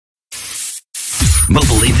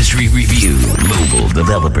Mobile Industry Review, Mobile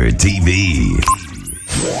Developer TV.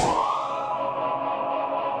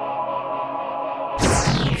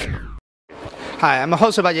 Hi, I'm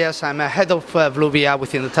José Valles. I'm a head of BlueVia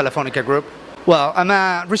within the Telefonica group. Well,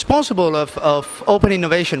 I'm responsible of open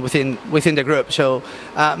innovation within the group. So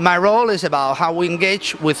my role is about how we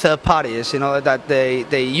engage with third parties, that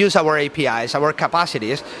they use our APIs, our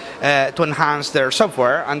capacities to enhance their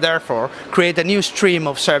software and therefore create a new stream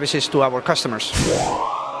of services to our customers.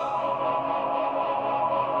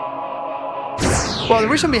 Well, the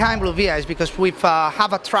reason behind BlueVia is because we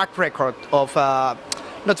have a track record of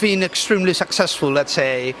not being extremely successful, let's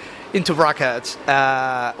say, into brackets,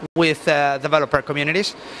 with developer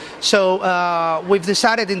communities. So we've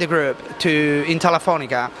decided in the group, in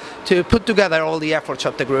Telefonica, to put together all the efforts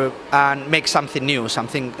of the group and make something new,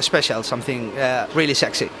 something special, something really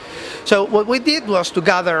sexy. So what we did was to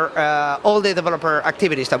gather all the developer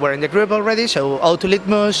activities that were in the group already, so Auto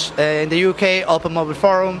Litmus in the UK, Open Mobile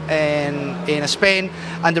Forum in Spain,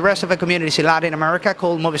 and the rest of the communities in Latin America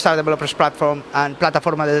called Movistar Developers Platform and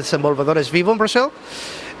Plataforma de Desenvolvedores Vivo in Brazil.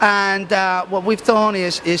 And what we've done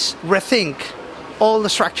is rethink all the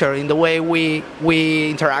structure in the way we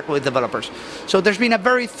interact with developers. So there's been a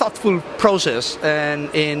very thoughtful process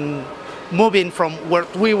in moving from where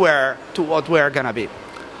we were to what we're going to be.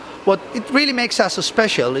 What it really makes us so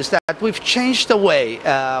special is that we've changed the way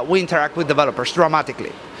we interact with developers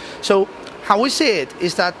dramatically. So how we see it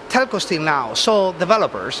is that telcos till now saw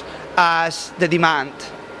developers as the demand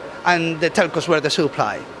and the telcos were the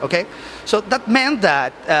supply, okay? So that meant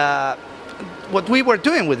that what we were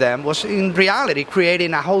doing with them was in reality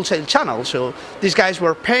creating a wholesale channel. So these guys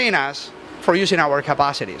were paying us for using our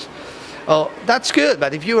capacities. Oh, that's good,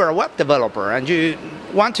 but if you are a web developer and you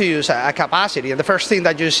want to use a capacity and the first thing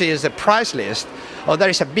that you see is the price list, there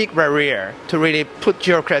is a big barrier to really put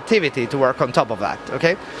your creativity to work on top of that,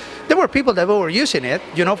 okay? There were people that were using it,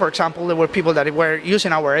 for example, there were people that were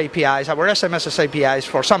using our APIs, our SMS APIs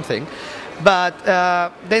for something, but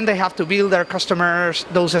then they have to bill their customers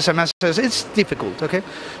those SMSs. It's difficult, okay?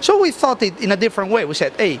 So we thought it in a different way. We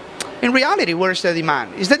said, hey, in reality, where's the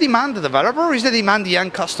demand? Is the demand the developer or is the demand the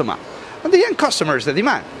end customer? And the end customer is the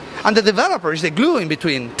demand. And the developer is the glue in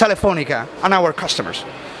between Telefonica and our customers.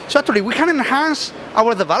 So actually, we can enhance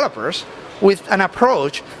our developers with an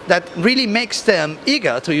approach that really makes them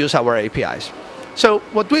eager to use our APIs. So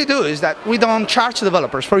what we do is that we don't charge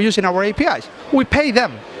developers for using our APIs. We pay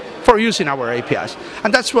them for using our APIs.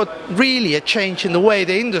 And that's what really a change in the way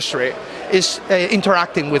the industry is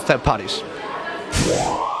interacting with third parties.